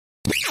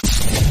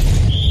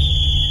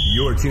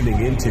You're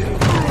tuning into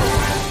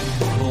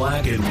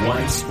Black and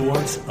White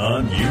Sports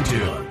on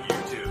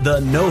YouTube.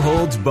 The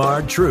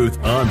no-holds-barred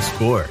truth on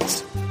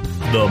sports.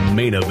 The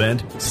main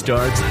event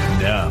starts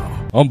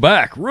now. I'm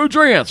back.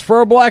 Rudrance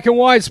for Black and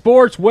White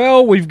Sports.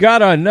 Well, we've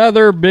got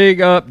another big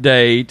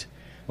update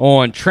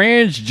on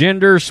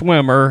transgender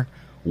swimmer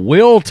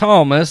Will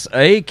Thomas,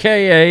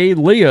 a.k.a.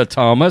 Lia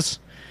Thomas,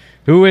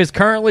 who is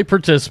currently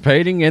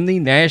participating in the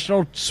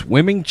National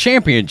Swimming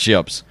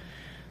Championships.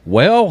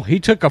 Well,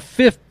 he took a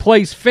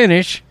 5th-place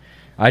finish.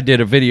 I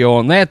did a video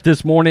on that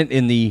this morning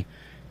in the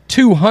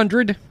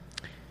 200.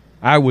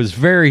 I was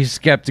very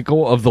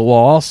skeptical of the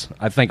loss.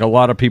 I think a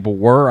lot of people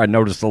were. I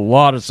noticed a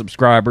lot of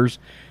subscribers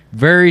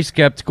very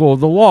skeptical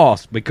of the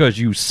loss because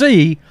you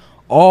see,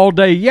 all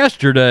day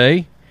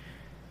yesterday,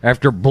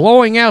 after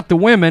blowing out the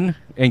women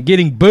and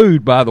getting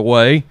booed, by the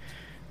way,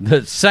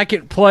 the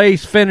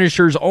second-place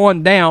finishers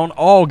on down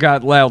all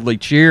got loudly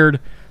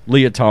cheered.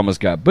 Lia Thomas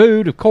got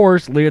booed. Of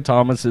course, Lia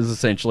Thomas is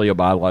essentially a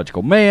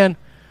biological man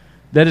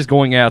that is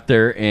going out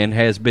there and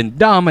has been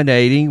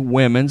dominating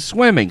women's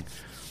swimming.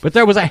 But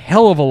there was a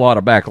hell of a lot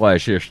of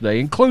backlash yesterday,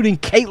 including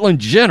Caitlyn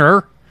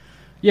Jenner,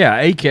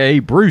 a.k.a.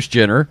 Bruce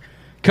Jenner,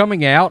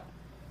 coming out,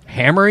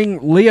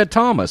 hammering Lia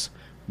Thomas.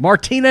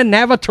 Martina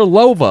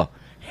Navratilova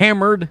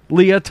hammered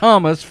Lia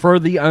Thomas for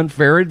the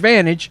unfair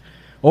advantage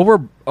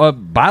over a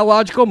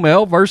biological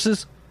male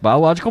versus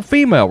biological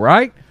female,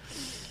 right?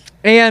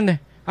 And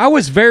I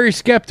was very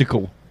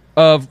skeptical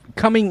of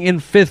coming in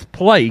 5th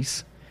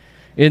place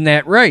in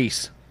that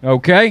race,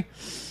 okay?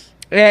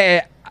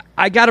 I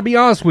got to be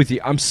honest with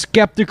you. I'm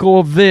skeptical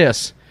of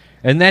this,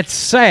 and that's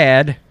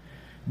sad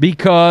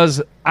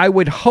because I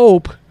would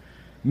hope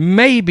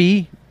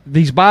maybe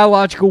these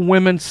biological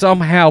women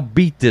somehow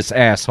beat this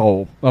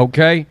asshole,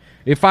 okay?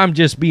 If I'm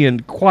just being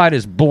quite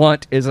as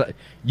blunt as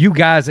you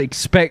guys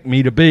expect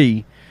me to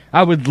be,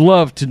 I would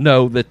love to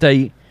know that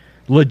they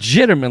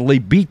legitimately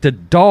beat the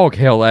dog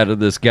hell out of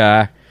this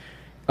guy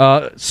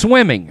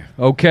swimming,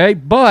 okay?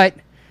 But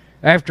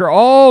after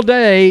all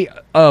day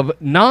of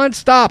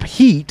nonstop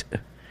heat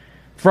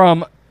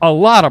from a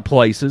lot of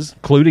places,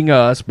 including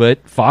us,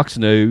 but Fox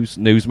News,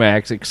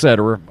 Newsmax,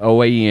 etc.,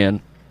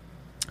 OAN,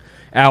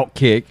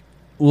 Outkick,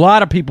 a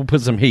lot of people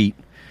put some heat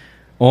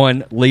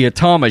on Lia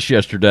Thomas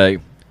yesterday.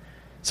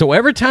 So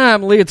every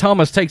time Lia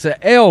Thomas takes an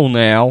L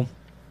now,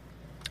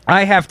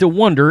 I have to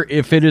wonder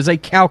if it is a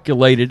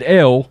calculated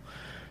L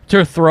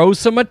to throw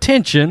some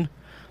attention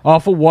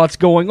off of what's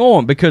going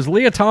on, because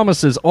Lia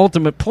Thomas's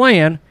ultimate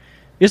plan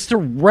is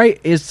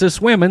to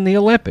swim in the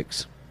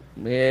Olympics.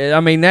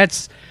 I mean,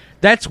 that's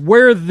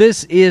where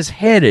this is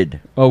headed,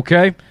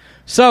 okay?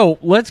 So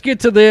let's get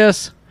to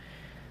this.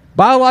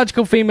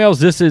 Biological females,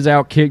 this is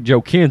Outkick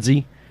Joe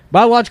Kinsey.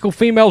 Biological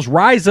females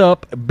rise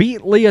up,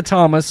 beat Lia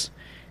Thomas,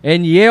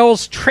 and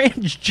Yale's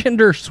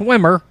transgender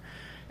swimmer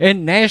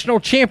in national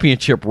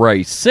championship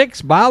race.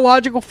 6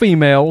 biological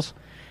females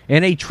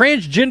and a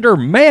transgender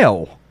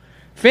male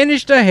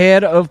finished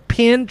ahead of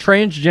Penn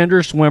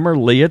transgender swimmer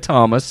Lia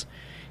Thomas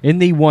in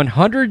the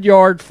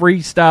 100-yard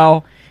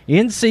freestyle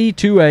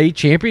NC2A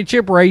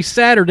championship race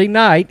Saturday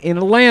night in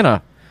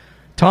Atlanta.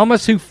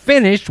 Thomas, who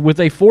finished with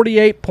a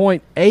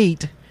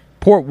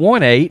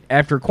 48.18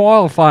 after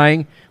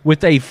qualifying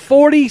with a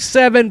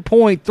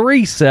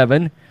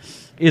 47.37,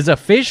 is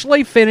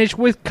officially finished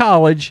with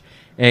college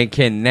and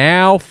can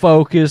now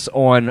focus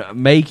on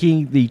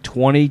making the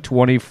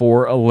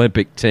 2024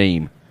 Olympic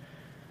team.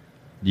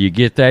 You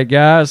get that,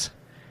 guys?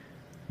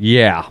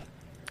 Yeah.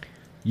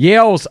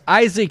 Yale's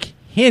Isaac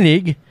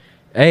Hennig,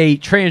 a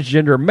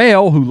transgender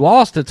male who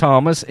lost to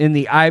Thomas in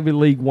the Ivy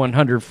League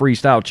 100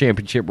 freestyle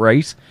championship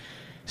race,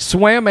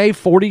 swam a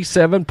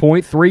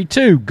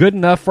 47.32, good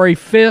enough for a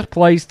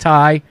 5th-place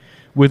tie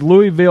with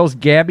Louisville's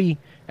Gabby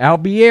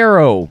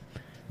Albiero.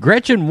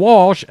 Gretchen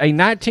Walsh, a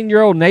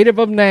 19-year-old native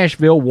of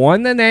Nashville,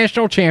 won the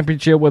national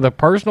championship with a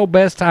personal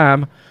best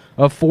time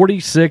of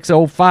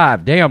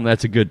 46.05. Damn,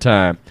 that's a good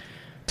time.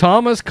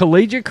 Thomas'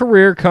 collegiate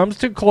career comes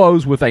to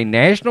close with a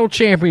national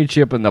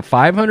championship in the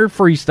 500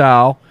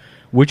 freestyle,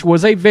 which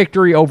was a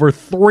victory over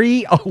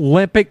 3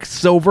 Olympic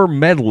silver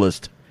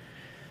medalists.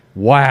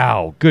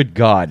 Wow, good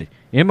God.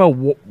 Emma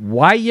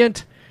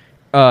Wyant,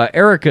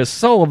 Erica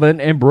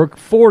Sullivan, and Brooke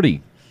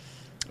Forty.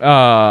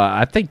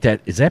 I think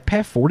is that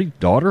Pat Forty's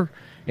daughter?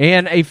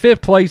 And a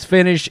 5th-place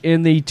finish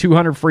in the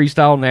 200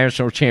 freestyle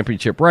national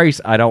championship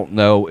race. I don't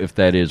know if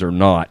that is or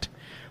not.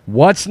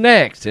 What's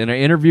next? In an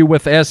interview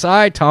with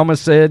SI, Thomas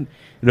said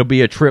it'll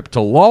be a trip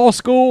to law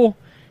school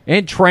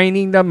and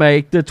training to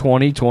make the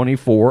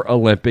 2024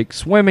 Olympic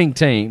swimming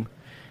team.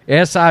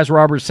 SI's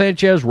Robert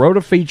Sanchez wrote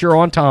a feature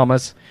on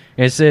Thomas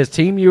and says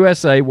Team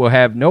USA will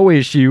have no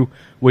issue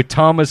with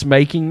Thomas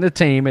making the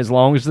team as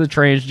long as the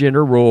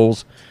transgender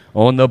rules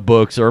on the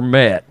books are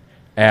met.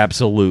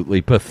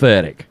 Absolutely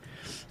pathetic.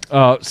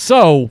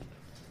 So,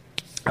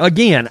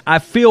 again, I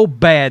feel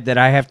bad that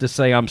I have to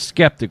say I'm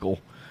skeptical,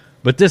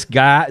 but this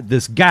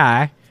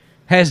guy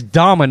has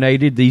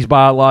dominated these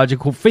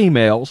biological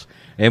females,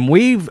 and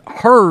we've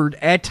heard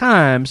at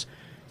times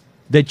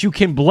that you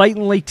can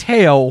blatantly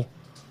tell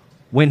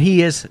when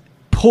he is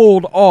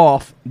pulled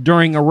off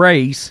during a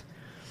race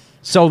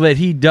so that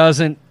he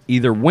doesn't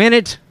either win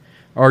it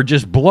or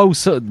just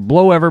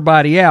blow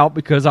everybody out,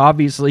 because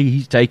obviously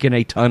he's taking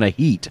a ton of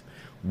heat,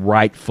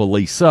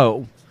 rightfully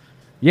so.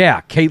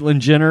 Yeah, Caitlyn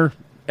Jenner,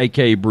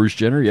 a.k.a. Bruce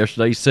Jenner,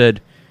 yesterday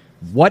said,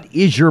 "What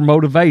is your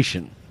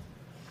motivation?"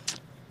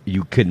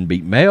 You couldn't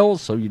beat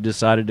males, so you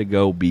decided to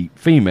go beat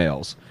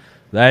females.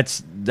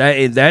 That's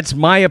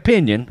my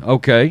opinion,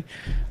 okay?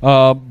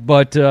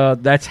 But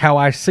that's how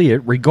I see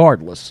it,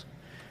 regardless.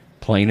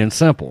 Plain and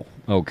simple,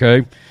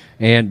 okay?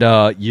 And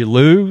you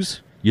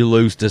lose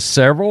to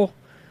several.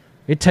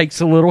 It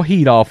takes a little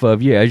heat off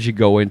of you as you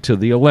go into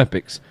the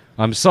Olympics.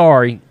 I'm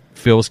sorry,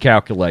 feels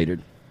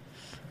calculated.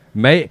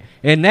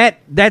 And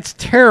that's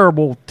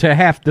terrible to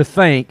have to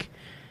think,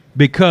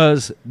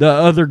 because the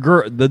other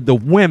the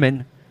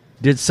women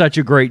did such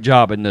a great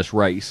job in this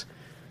race.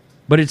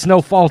 But it's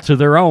no fault of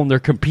their own. They're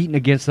competing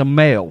against a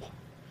male.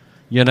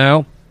 You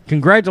know?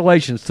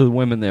 Congratulations to the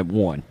women that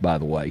won, by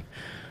the way.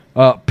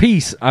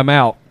 Peace. I'm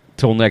out.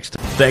 Till next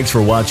time. Thanks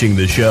for watching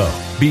the show.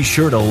 Be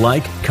sure to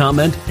like,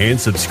 comment, and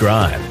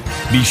subscribe.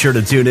 Be sure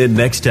to tune in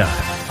next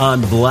time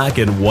on Black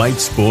and White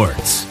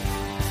Sports.